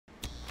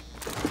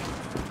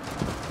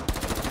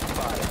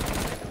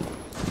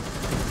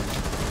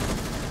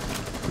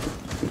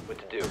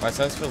My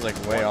sense feels like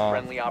way One off.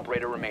 friendly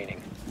operator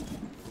remaining.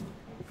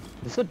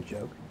 Is this a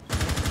joke?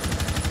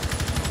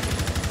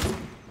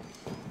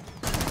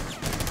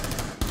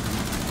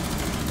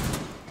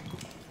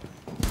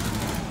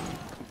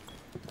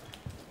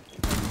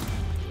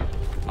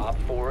 Op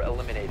 4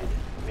 eliminated.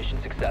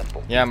 Mission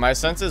successful. Yeah, my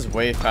sense is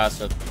way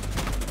faster.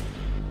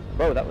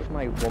 Bro, that was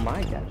my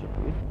gadget,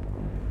 dude.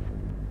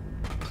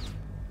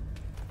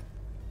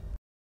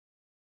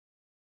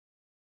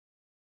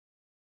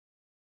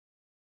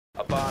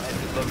 A bomb has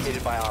been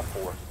located by Op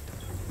 4.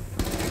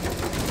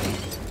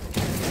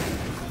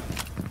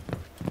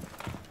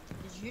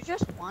 Did you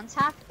just one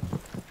tap?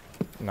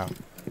 No.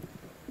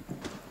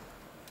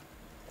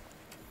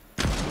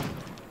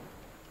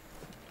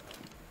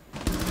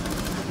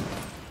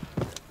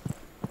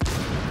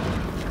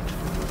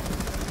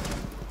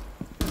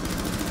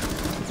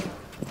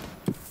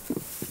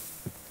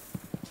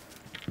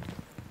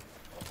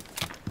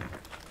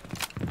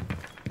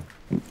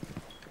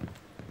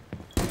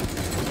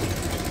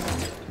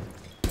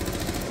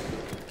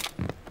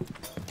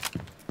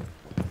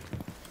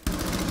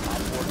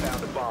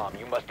 Found a bomb.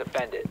 You must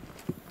defend it.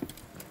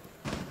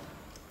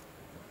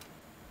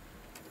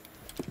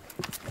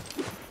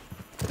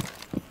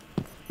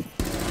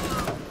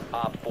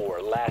 Op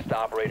 4, last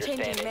operator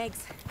Changing standing.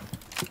 legs.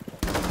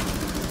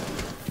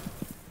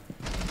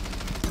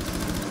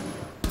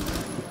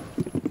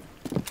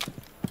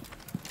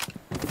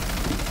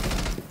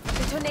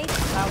 Detonate.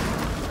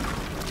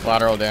 Out.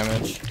 Lateral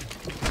damage.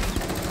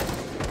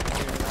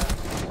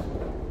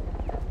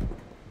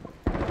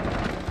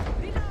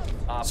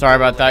 Sorry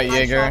about that,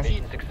 Jaeger.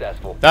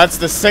 Successful. That's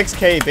the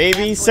 6K,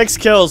 baby. 6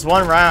 kills,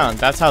 1 round.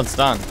 That's how it's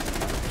done.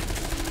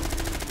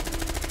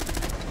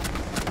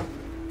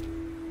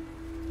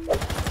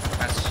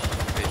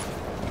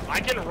 I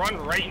can run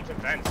right into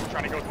vents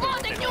trying to go through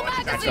the window.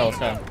 Let's go, let's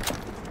go.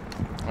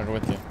 I'll go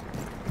with you.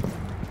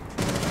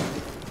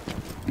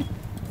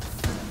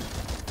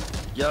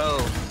 Yo!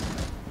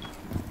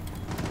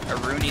 A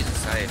Rooney's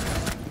inside.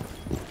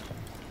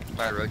 If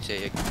I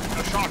rotate.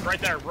 No, Shawk right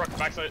there, Rook,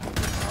 backside. Op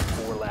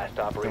 4, last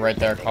operator. Right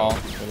there, standing. call.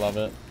 We love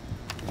it.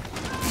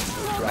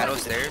 Metal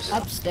stairs?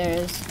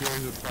 Upstairs.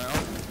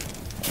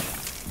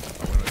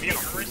 Be an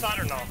armory side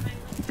or no?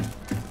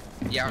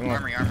 Yeah,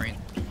 armory.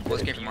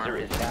 Let's get from Diffuser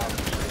armory. is down.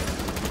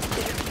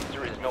 The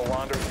diffuser is no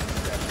longer.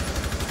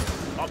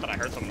 Thought that I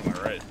heard something on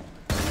my right.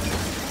 The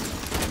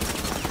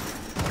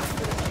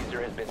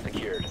diffuser has been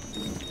secured.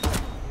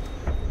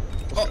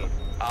 Oh!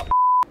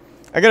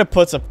 I gotta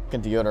put some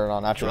fucking deodorant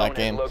on after Drone that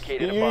game. has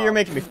located a You're bomb.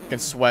 making me fucking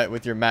sweat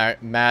with your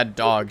mad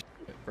dog,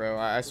 bro.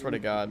 I swear to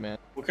God, man.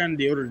 What kind of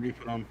deodorant do you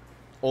put on?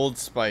 Old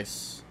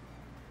Spice.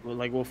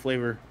 Like what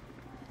flavor?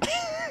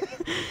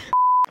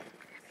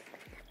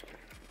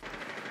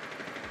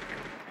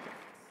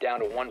 Down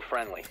to one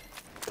friendly.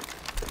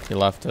 He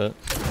left it.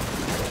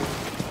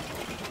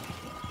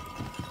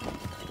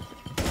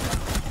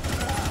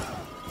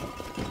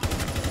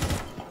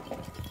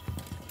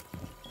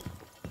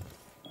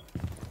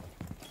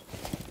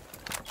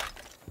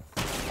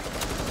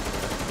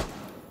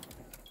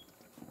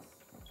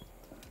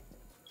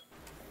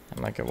 I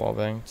might get wall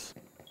banged.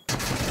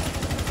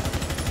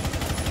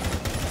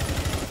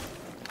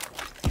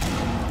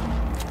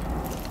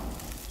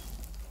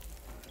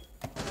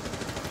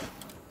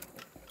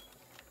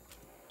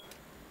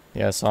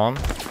 Yeah, I saw him.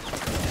 Op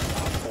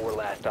 4,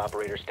 last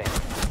operator standing.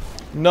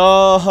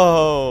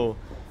 No!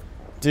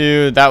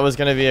 Dude, that was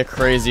gonna be a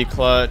crazy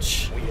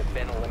clutch. We have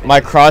been eliminated.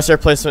 My crosshair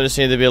placement just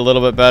needed to be a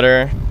little bit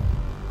better.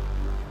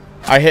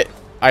 I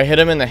hit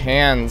him in the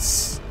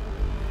hands.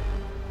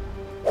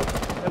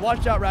 Hey,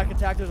 watch out, Rack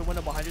Attack. There's a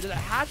window behind you. There's a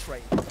hatch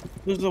right here.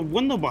 There's a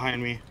window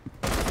behind me.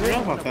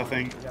 Forget about that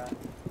thing. Yeah.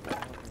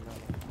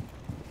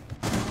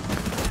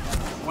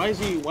 Why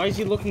is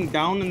he looking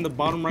down in the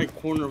bottom right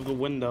corner of the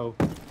window?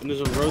 And there's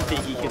a rotate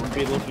he can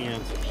be looking at.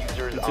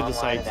 Diffuser is To the online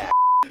sides. and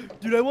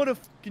Dude, I want a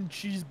fucking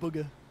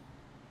cheeseburger.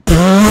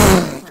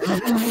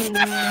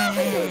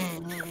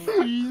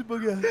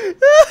 Cheeseburger.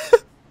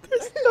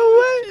 There's no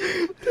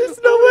way. There's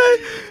no way.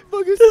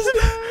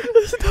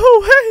 There's no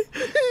way.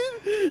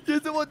 You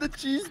don't want the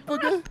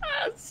cheeseburger?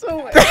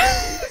 So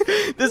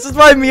this is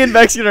why me and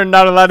Mexican are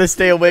not allowed to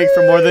stay awake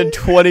for more than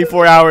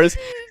 24 hours.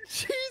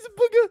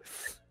 Cheeseburger.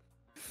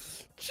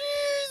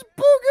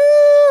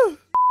 Cheeseburger.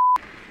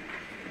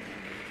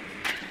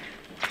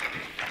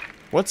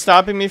 What's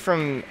stopping me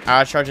from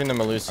charging the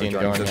Malusi and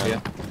going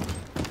in?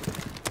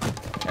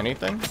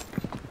 Anything?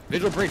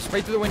 Visual breach,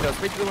 straight through the window,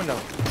 straight through the window.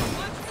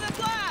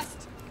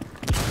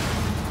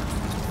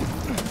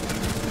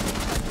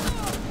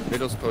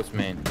 Visual's post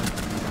main.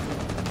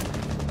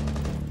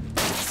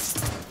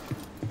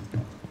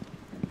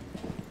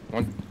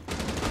 One.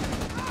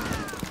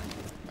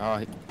 Oh,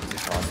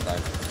 he's cross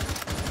dive.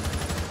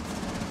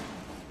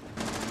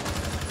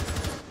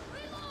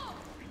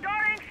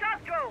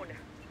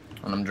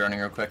 And I'm joining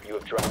real quick. You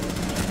have dropped.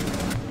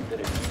 The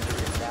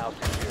diffuser is now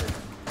secured.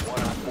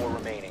 1 Op 4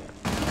 remaining.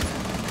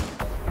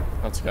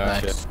 Let's go.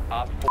 Nice.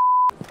 Op 4.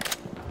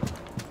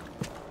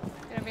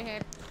 Get over here.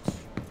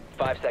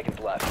 5 seconds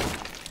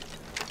left.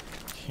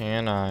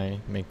 Can I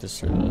make this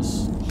through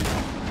this?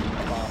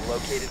 Bomb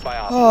located by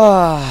op.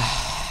 I'm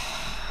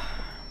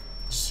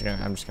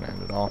just gonna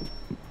end it all.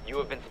 You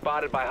have been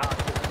spotted by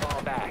hostiles.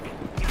 Fall back.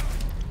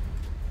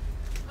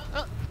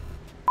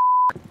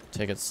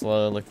 Take it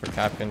slow. Look for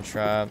captain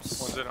traps.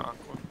 One's in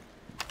Aqua.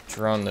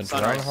 Drone the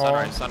drone Sunrise, hole.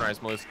 sunrise,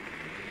 sunrise, Melissa.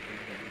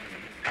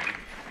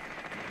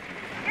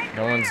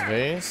 No one's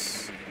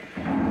vase.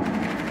 You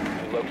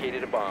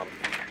located a bomb.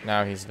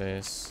 Now he's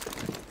vase.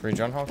 Free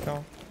drone hole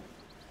kill.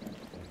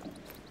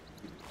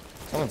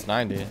 Someone's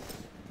 90.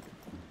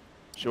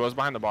 She was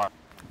behind the bar.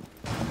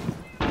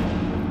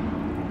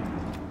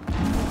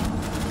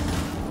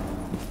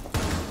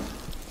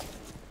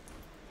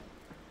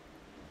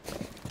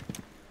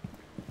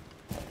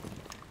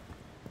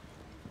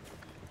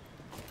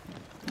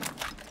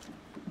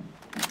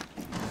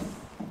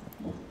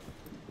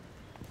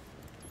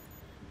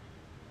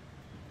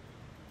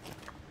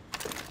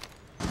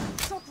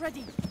 Shawk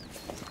ready.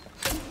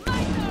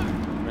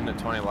 Minute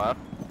 20 left.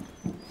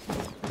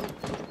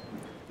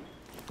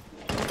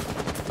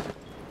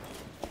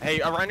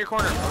 Hey, around your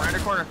corner, around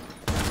your corner.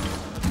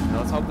 Now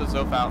let's help the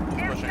Zof out.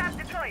 He's pushing.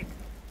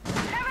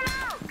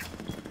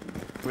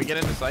 Can we get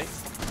into sight?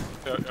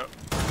 Yeah.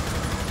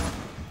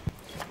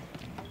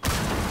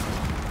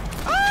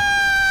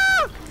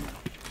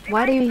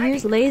 Why do you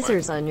use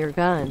lasers on your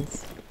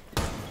guns?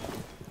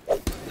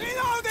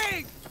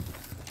 Reloading!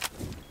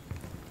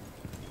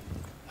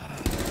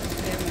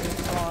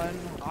 Fun.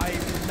 I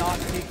did not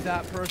take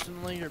that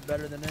personally. You're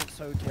better than it.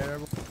 So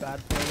terrible.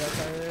 Bad play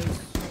that is.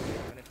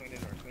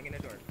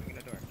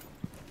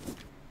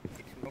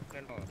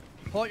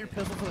 Pull out your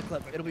pistol for the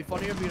clip. It'll be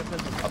funnier if you get a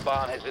pistol. A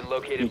bomb has been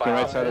located by Peeking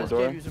right side of hostiles. the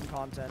door. Give you some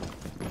content.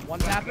 One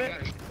tap it.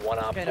 One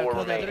op Okay, now 4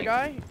 kill the other remaining.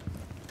 guy.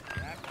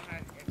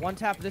 One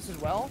tap this as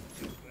well.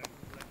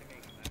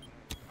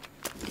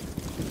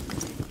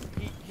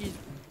 He's.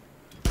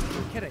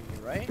 You're kidding me,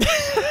 right?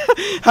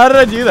 How did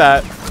I do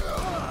that?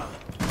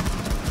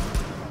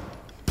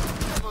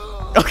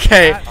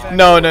 Okay.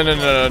 No.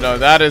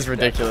 That is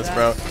ridiculous,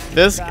 bro.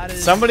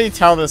 Somebody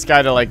tell this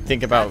guy to like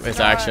think about his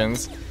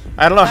actions.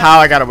 I don't know how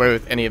I got away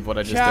with any of what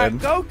I just Chat, did.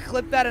 go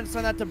clip that and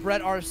send that to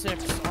Brett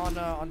R6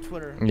 on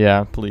Twitter.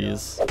 Yeah,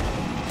 please.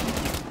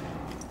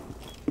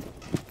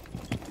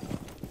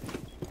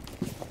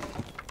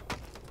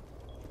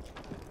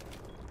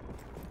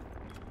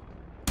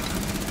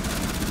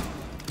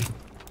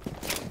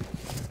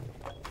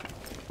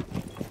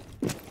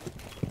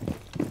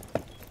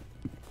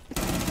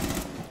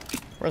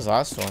 Where's the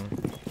last one?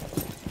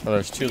 Oh,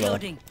 there's two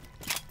left.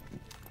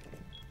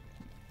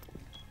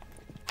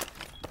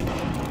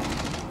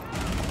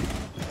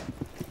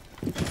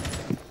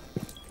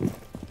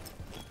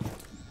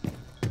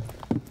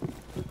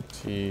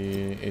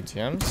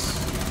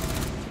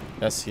 ATMs?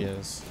 Yes, he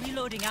is.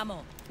 Reloading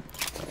ammo.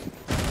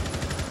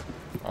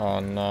 Oh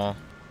no.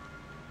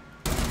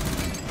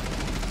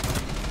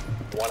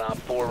 One op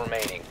 4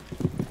 remaining.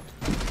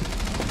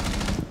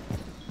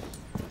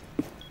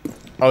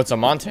 Oh, it's a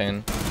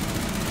Montane.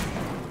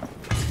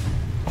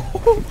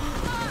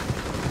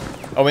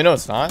 Oh wait, no,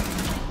 it's not.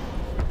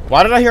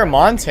 Why did I hear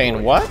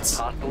Montane? What?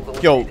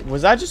 Yo,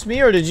 was that just me,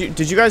 or did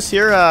you guys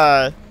hear?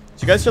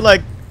 Did you guys hear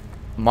like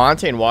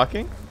Montane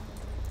walking?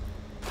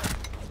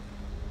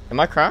 Am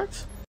I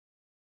cracked?